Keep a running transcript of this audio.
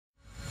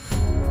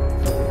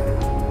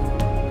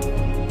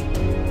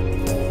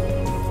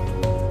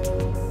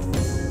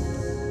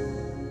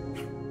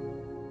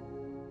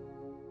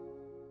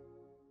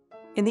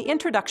In the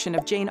introduction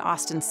of Jane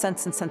Austen's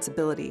Sense and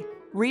Sensibility,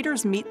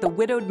 readers meet the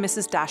widowed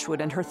Mrs.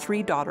 Dashwood and her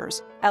 3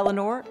 daughters,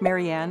 Elinor,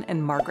 Marianne,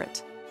 and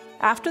Margaret.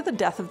 After the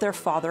death of their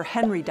father,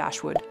 Henry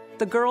Dashwood,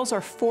 the girls are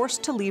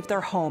forced to leave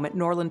their home at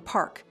Norland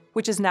Park,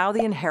 which is now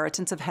the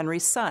inheritance of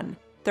Henry's son,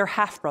 their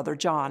half-brother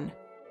John.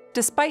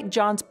 Despite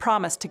John's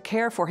promise to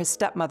care for his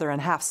stepmother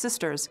and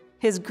half-sisters,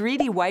 his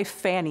greedy wife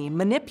Fanny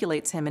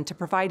manipulates him into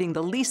providing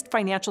the least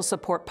financial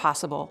support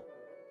possible.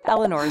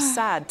 Elinor is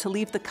sad to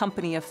leave the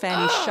company of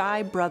Fanny's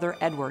shy brother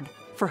Edward,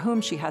 for whom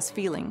she has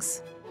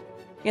feelings.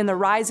 In the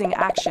rising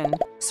action,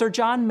 Sir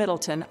John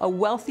Middleton, a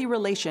wealthy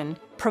relation,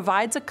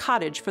 provides a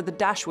cottage for the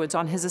Dashwoods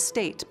on his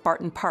estate,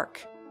 Barton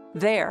Park.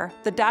 There,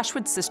 the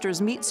Dashwood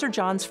sisters meet Sir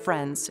John's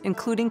friends,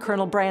 including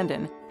Colonel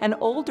Brandon, an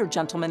older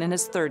gentleman in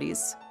his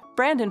 30s.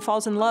 Brandon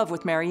falls in love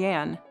with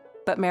Marianne,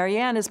 but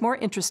Marianne is more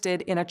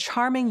interested in a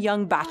charming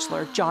young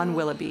bachelor, John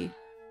Willoughby.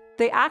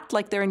 They act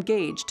like they're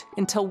engaged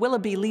until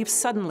Willoughby leaves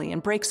suddenly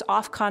and breaks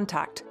off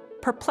contact,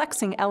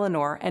 perplexing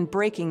Elinor and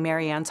breaking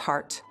Marianne's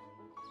heart.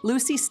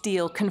 Lucy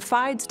Steele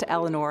confides to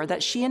Elinor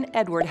that she and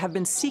Edward have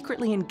been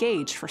secretly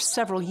engaged for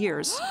several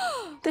years.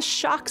 This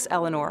shocks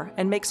Elinor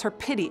and makes her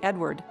pity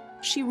Edward.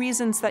 She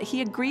reasons that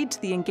he agreed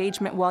to the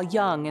engagement while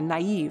young and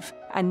naive,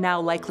 and now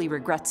likely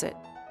regrets it.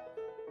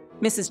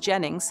 Mrs.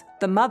 Jennings,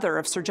 the mother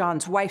of Sir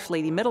John's wife,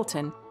 Lady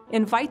Middleton,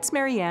 invites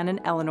Marianne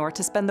and Elinor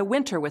to spend the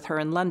winter with her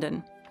in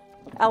London.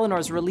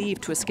 Elinor's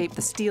relieved to escape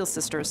the Steele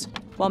sisters,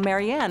 while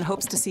Marianne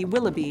hopes to see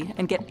Willoughby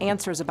and get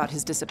answers about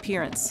his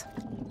disappearance.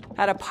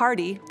 At a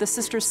party, the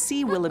sisters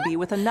see Willoughby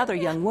with another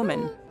young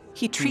woman.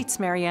 He treats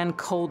Marianne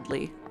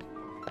coldly.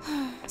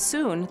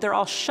 Soon, they're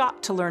all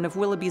shocked to learn of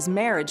Willoughby's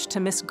marriage to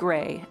Miss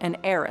Grey, an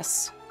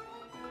heiress.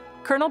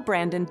 Colonel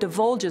Brandon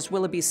divulges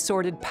Willoughby's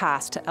sordid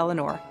past to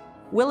Elinor.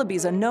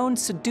 Willoughby's a known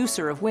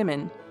seducer of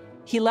women.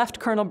 He left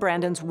Colonel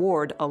Brandon's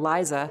ward,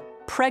 Eliza,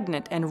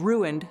 pregnant and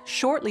ruined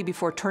shortly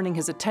before turning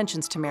his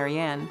attentions to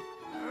Marianne.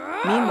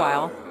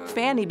 Meanwhile,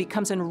 Fanny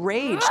becomes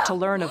enraged to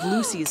learn of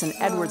Lucy's and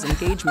Edward's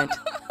engagement.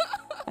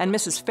 And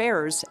Mrs.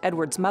 Ferrars,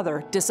 Edward's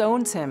mother,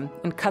 disowns him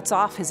and cuts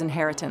off his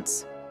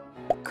inheritance.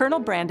 Colonel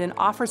Brandon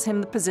offers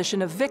him the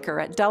position of vicar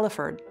at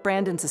Delaford,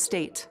 Brandon's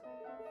estate.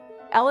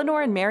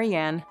 Elinor and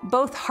Marianne,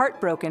 both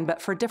heartbroken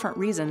but for different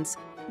reasons,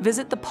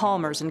 visit the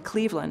Palmers in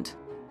Cleveland.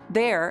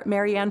 There,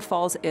 Marianne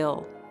falls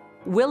ill.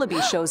 Willoughby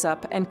shows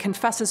up and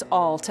confesses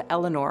all to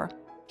Elinor.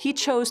 He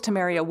chose to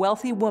marry a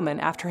wealthy woman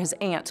after his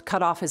aunt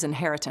cut off his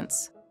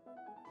inheritance.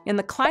 In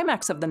the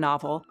climax of the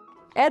novel,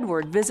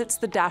 Edward visits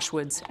the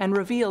Dashwoods and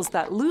reveals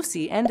that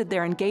Lucy ended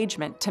their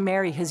engagement to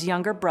marry his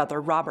younger brother,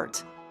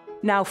 Robert.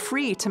 Now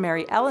free to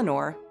marry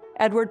Elinor,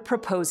 Edward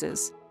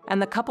proposes,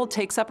 and the couple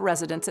takes up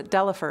residence at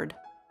Delaford.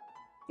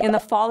 In the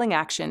falling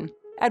action,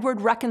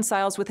 Edward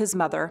reconciles with his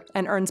mother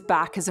and earns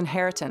back his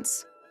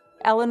inheritance.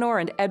 Elinor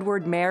and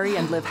Edward marry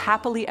and live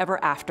happily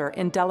ever after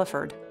in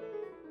Delaford.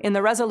 In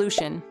the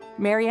resolution,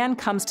 Marianne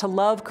comes to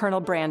love Colonel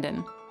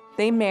Brandon.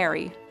 They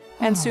marry,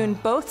 and soon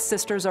both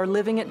sisters are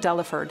living at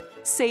Delaford,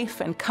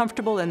 safe and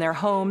comfortable in their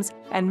homes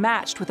and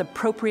matched with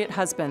appropriate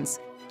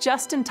husbands,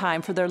 just in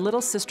time for their little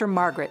sister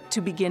Margaret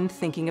to begin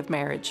thinking of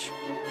marriage.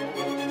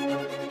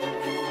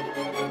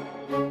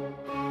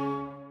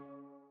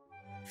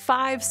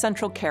 5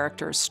 central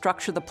characters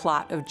structure the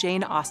plot of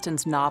Jane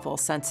Austen's novel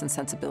Sense and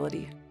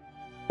Sensibility.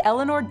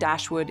 Elinor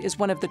Dashwood is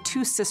one of the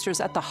 2 sisters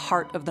at the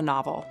heart of the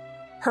novel.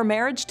 Her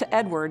marriage to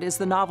Edward is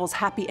the novel's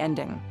happy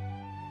ending.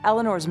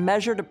 Elinor's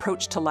measured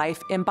approach to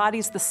life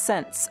embodies the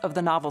sense of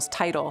the novel's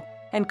title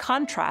and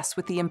contrasts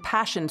with the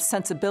impassioned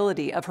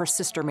sensibility of her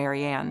sister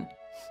Marianne.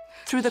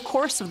 Through the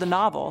course of the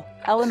novel,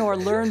 Elinor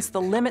learns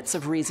the limits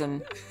of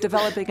reason,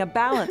 developing a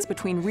balance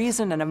between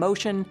reason and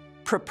emotion,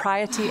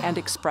 propriety and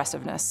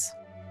expressiveness.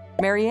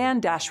 Marianne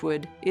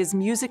Dashwood is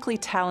musically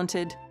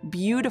talented,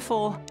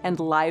 beautiful, and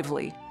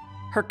lively.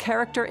 Her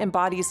character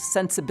embodies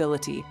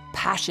sensibility,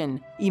 passion,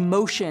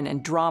 emotion,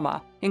 and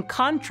drama, in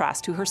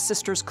contrast to her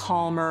sister's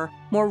calmer,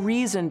 more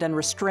reasoned and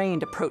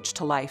restrained approach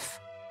to life.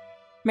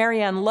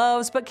 Marianne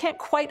loves but can't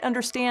quite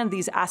understand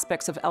these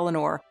aspects of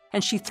Elinor,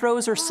 and she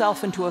throws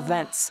herself into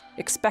events,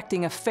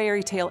 expecting a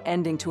fairy tale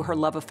ending to her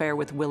love affair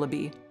with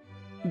Willoughby.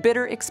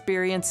 Bitter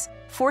experience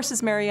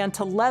forces Marianne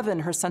to leaven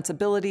her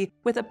sensibility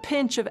with a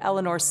pinch of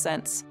Elinor's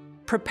sense,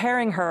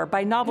 preparing her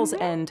by novel's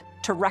end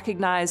to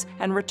recognize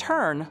and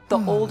return the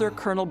older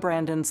Colonel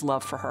Brandon's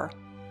love for her.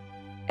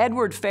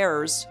 Edward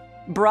Ferrars,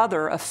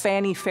 brother of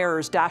Fanny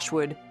Ferrars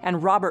Dashwood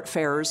and Robert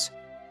Ferrars,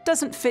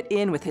 doesn't fit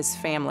in with his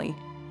family.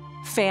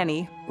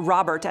 Fanny,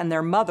 Robert, and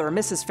their mother,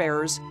 Mrs.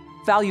 Ferrars,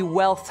 value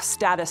wealth,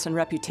 status, and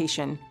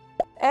reputation.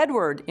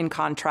 Edward, in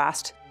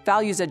contrast,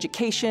 values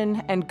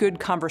education and good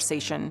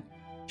conversation.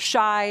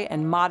 Shy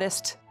and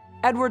modest,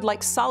 Edward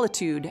likes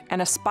solitude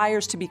and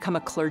aspires to become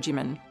a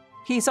clergyman.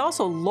 He's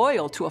also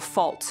loyal to a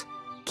fault,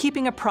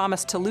 keeping a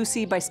promise to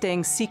Lucy by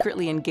staying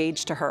secretly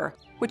engaged to her,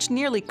 which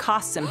nearly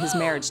costs him his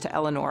marriage to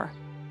Elinor.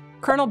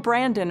 Colonel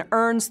Brandon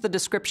earns the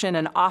description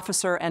an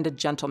officer and a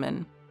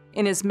gentleman.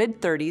 In his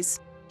mid-30s,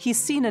 he's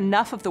seen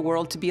enough of the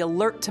world to be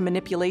alert to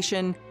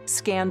manipulation,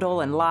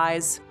 scandal, and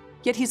lies,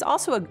 yet he's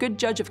also a good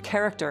judge of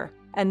character,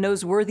 and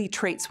knows worthy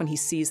traits when he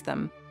sees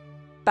them.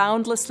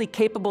 Boundlessly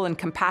capable and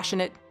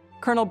compassionate,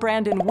 Colonel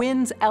Brandon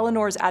wins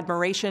Elinor's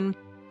admiration,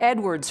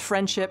 Edward's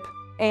friendship,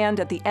 and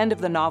at the end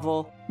of the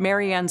novel,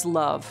 Marianne's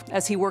love,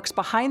 as he works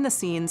behind the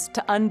scenes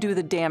to undo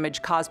the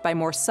damage caused by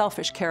more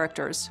selfish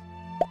characters.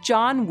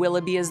 John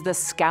Willoughby is the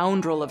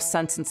scoundrel of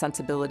Sense and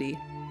Sensibility.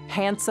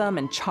 Handsome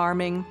and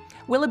charming,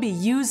 Willoughby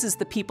uses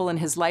the people in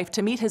his life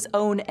to meet his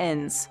own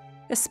ends,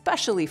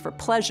 especially for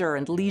pleasure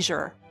and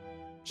leisure.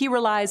 He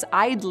relies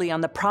idly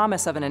on the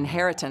promise of an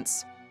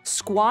inheritance,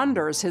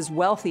 squanders his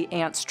wealthy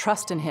aunt's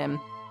trust in him,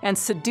 and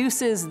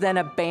seduces then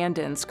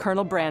abandons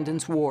Colonel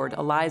Brandon's ward,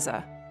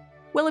 Eliza.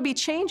 Willoughby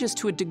changes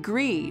to a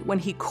degree when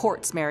he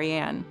courts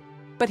Marianne,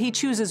 but he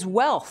chooses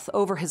wealth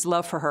over his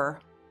love for her.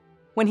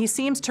 When he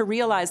seems to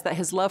realize that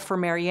his love for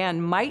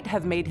Marianne might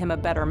have made him a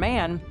better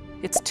man,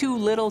 it's too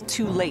little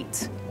too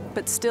late,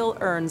 but still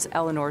earns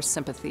Elinor's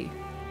sympathy.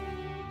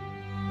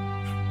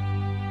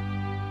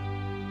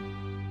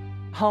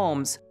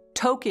 Homes,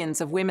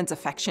 tokens of women's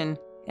affection,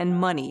 and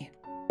money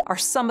are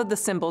some of the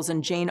symbols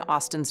in Jane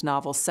Austen's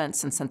novel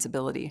Sense and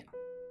Sensibility.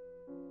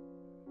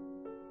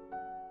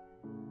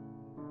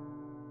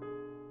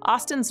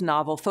 Austen's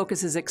novel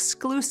focuses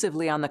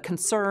exclusively on the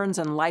concerns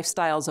and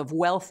lifestyles of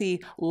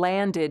wealthy,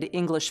 landed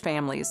English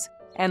families.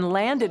 And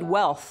landed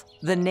wealth,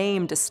 the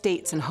named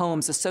estates and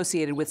homes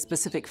associated with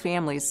specific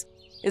families,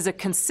 is a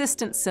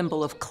consistent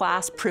symbol of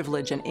class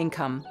privilege and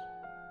income.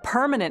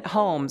 Permanent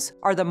homes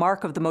are the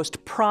mark of the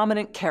most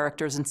prominent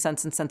characters in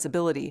Sense and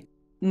Sensibility: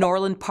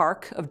 Norland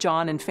Park of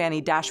John and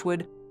Fanny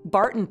Dashwood,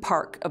 Barton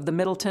Park of the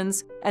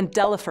Middletons, and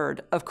Delaford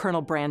of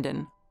Colonel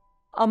Brandon.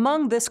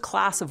 Among this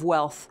class of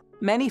wealth,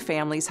 many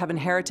families have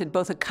inherited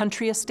both a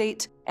country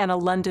estate and a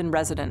London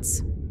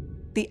residence.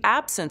 The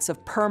absence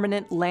of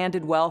permanent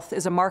landed wealth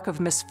is a mark of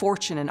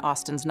misfortune in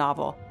Austen's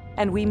novel,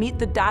 and we meet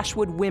the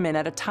Dashwood women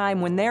at a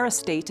time when their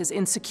estate is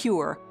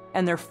insecure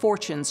and their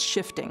fortunes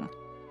shifting.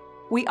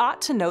 We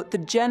ought to note the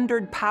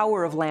gendered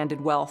power of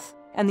landed wealth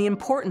and the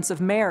importance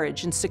of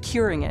marriage in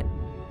securing it.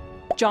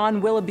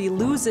 John Willoughby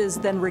loses,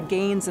 then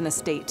regains an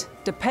estate,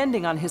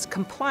 depending on his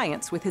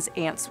compliance with his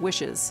aunt's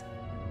wishes.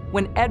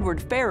 When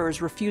Edward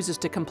Ferrars refuses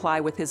to comply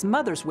with his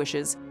mother's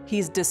wishes,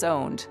 he's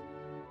disowned.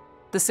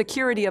 The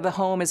security of a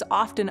home is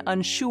often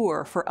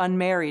unsure for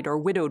unmarried or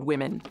widowed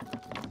women.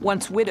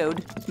 Once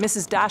widowed,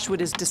 Mrs.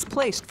 Dashwood is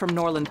displaced from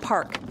Norland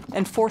Park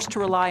and forced to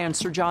rely on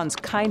Sir John's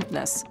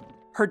kindness,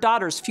 her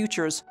daughter's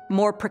futures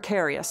more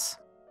precarious.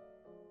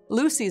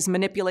 Lucy's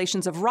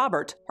manipulations of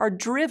Robert are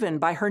driven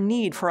by her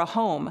need for a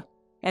home,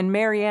 and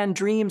Marianne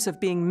dreams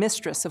of being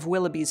mistress of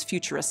Willoughby's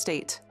future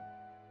estate.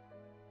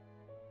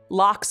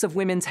 Locks of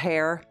women's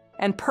hair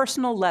and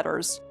personal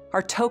letters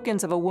are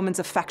tokens of a woman's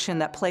affection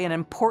that play an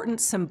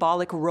important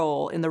symbolic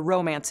role in the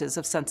romances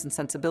of Sense and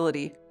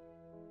Sensibility.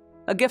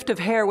 A gift of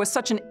hair was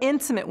such an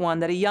intimate one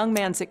that a young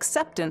man's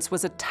acceptance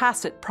was a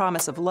tacit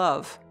promise of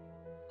love.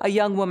 A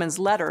young woman's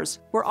letters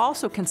were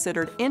also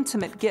considered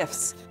intimate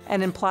gifts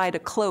and implied a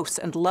close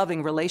and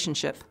loving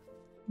relationship.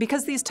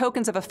 Because these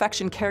tokens of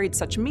affection carried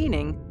such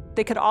meaning,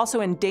 they could also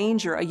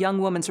endanger a young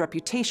woman's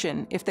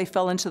reputation if they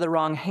fell into the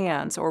wrong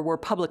hands or were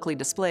publicly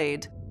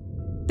displayed.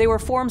 They were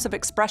forms of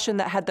expression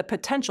that had the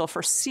potential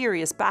for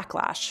serious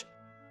backlash.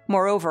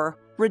 Moreover,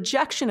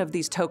 rejection of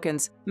these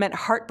tokens meant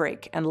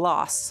heartbreak and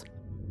loss.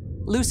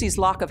 Lucy's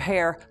lock of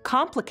hair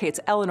complicates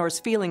Elinor's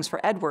feelings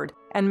for Edward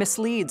and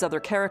misleads other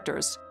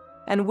characters,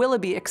 and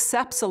Willoughby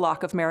accepts a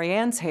lock of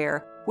Marianne's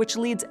hair, which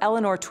leads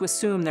Elinor to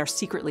assume they're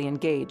secretly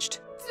engaged.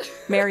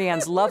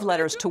 Marianne's love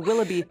letters to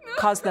Willoughby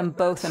cause them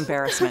both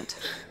embarrassment.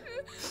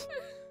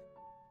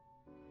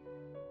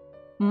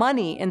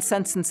 Money in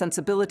Sense and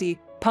Sensibility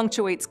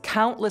punctuates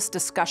countless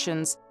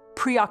discussions,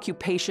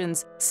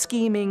 preoccupations,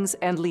 schemings,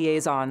 and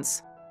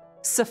liaisons.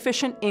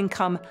 Sufficient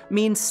income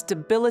means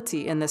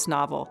stability in this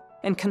novel,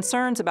 and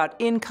concerns about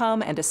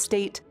income and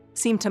estate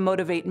seem to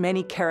motivate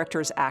many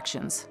characters'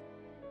 actions.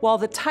 While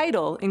the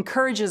title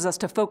encourages us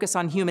to focus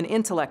on human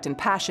intellect and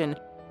passion,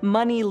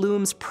 money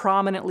looms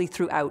prominently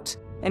throughout,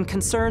 and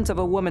concerns of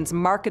a woman's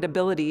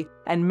marketability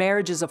and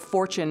marriages of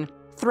fortune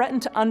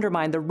threaten to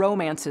undermine the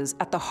romances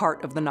at the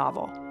heart of the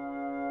novel.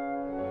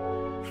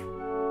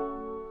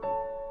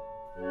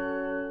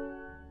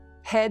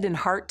 Head and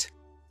heart,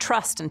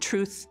 trust and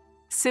truth,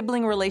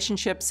 sibling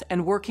relationships,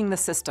 and working the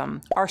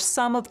system are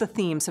some of the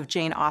themes of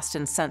Jane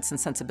Austen's Sense and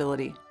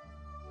Sensibility.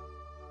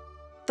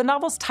 The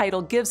novel's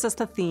title gives us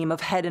the theme of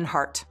head and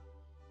heart.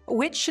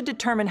 Which should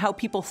determine how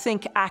people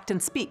think, act,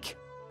 and speak?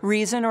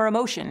 Reason or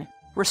emotion?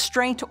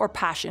 Restraint or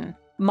passion?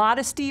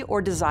 Modesty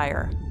or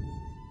desire?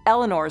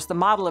 Elinor is the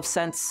model of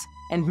sense,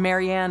 and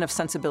Marianne of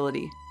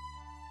sensibility.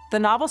 The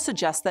novel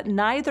suggests that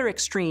neither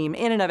extreme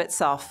in and of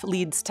itself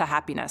leads to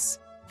happiness.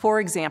 For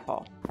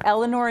example,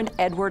 Elinor and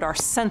Edward are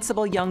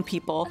sensible young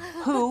people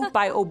who,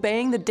 by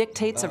obeying the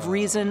dictates of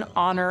reason,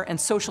 honor, and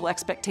social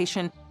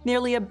expectation,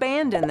 nearly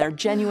abandon their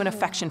genuine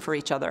affection for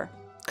each other.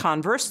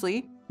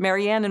 Conversely,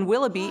 Marianne and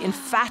Willoughby,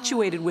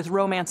 infatuated with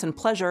romance and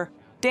pleasure,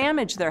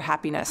 damage their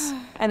happiness,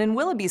 and in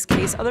Willoughby's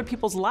case, other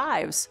people's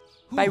lives,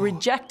 by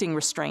rejecting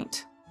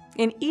restraint.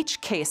 In each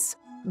case,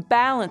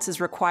 Balance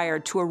is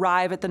required to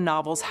arrive at the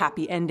novel's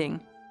happy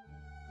ending.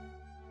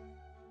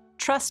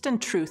 Trust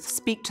and truth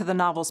speak to the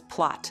novel's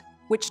plot,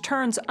 which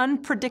turns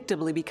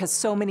unpredictably because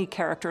so many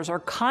characters are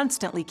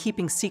constantly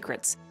keeping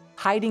secrets,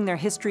 hiding their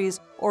histories,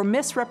 or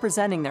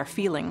misrepresenting their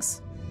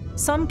feelings.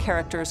 Some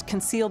characters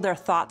conceal their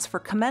thoughts for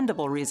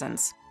commendable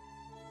reasons.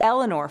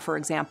 Elinor, for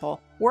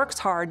example, works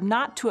hard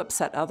not to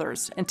upset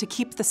others and to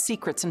keep the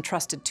secrets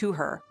entrusted to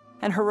her,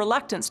 and her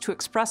reluctance to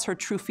express her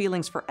true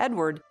feelings for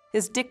Edward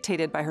is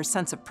dictated by her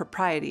sense of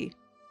propriety.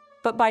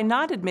 But by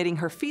not admitting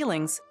her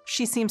feelings,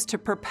 she seems to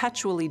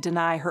perpetually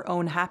deny her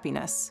own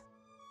happiness.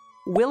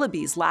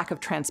 Willoughby's lack of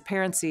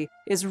transparency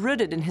is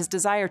rooted in his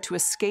desire to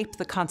escape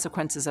the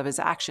consequences of his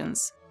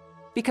actions.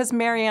 Because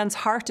Marianne's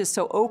heart is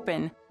so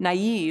open,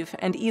 naive,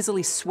 and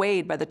easily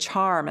swayed by the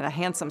charm and a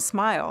handsome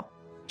smile,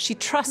 she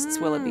trusts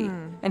Willoughby,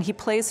 and he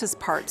plays his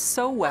part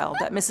so well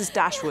that Mrs.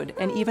 Dashwood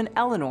and even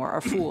Elinor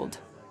are fooled.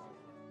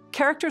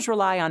 Characters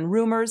rely on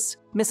rumors,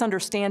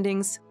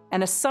 misunderstandings,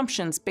 and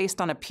assumptions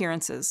based on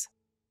appearances.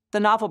 The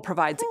novel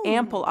provides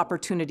ample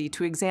opportunity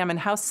to examine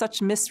how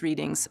such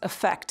misreadings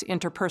affect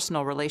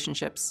interpersonal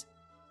relationships.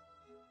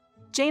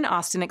 Jane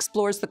Austen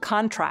explores the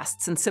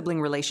contrasts in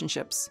sibling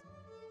relationships.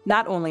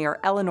 Not only are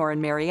Elinor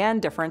and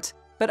Marianne different,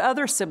 but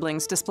other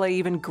siblings display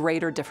even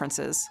greater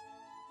differences.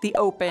 The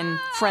open,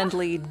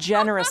 friendly,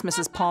 generous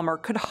Mrs. Palmer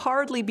could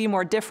hardly be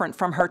more different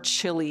from her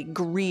chilly,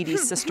 greedy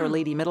sister,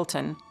 Lady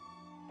Middleton.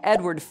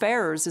 Edward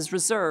Ferrars is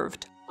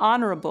reserved,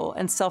 honorable,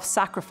 and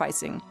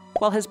self-sacrificing,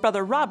 while his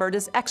brother Robert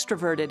is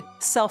extroverted,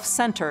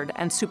 self-centered,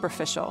 and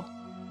superficial.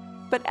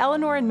 But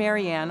Elinor and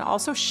Marianne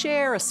also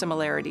share a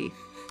similarity.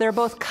 They're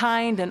both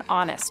kind and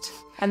honest,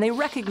 and they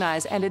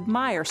recognize and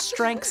admire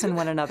strengths in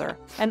one another,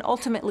 and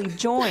ultimately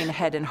join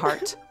head and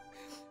heart.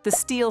 The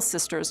Steele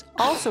sisters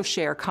also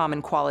share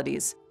common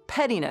qualities,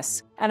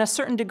 pettiness, and a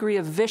certain degree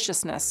of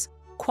viciousness,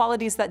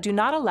 qualities that do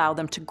not allow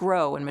them to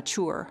grow and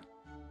mature.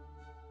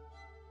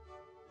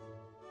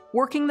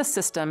 Working the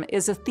system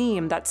is a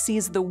theme that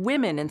sees the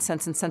women in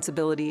Sense and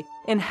Sensibility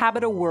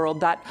inhabit a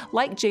world that,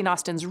 like Jane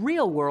Austen's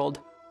real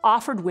world,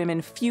 offered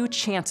women few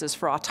chances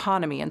for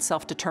autonomy and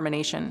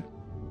self-determination.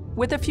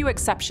 With a few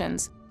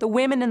exceptions, the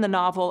women in the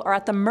novel are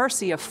at the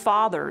mercy of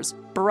fathers,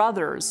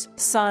 brothers,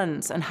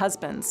 sons, and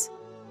husbands.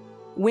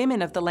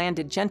 Women of the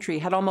landed gentry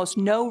had almost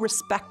no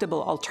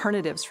respectable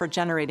alternatives for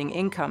generating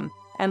income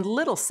and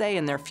little say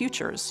in their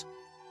futures.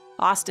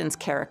 Austen's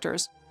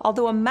characters,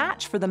 although a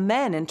match for the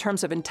men in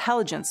terms of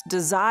intelligence,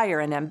 desire,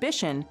 and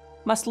ambition,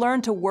 must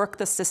learn to work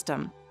the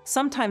system,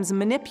 sometimes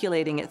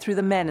manipulating it through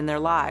the men in their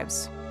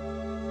lives.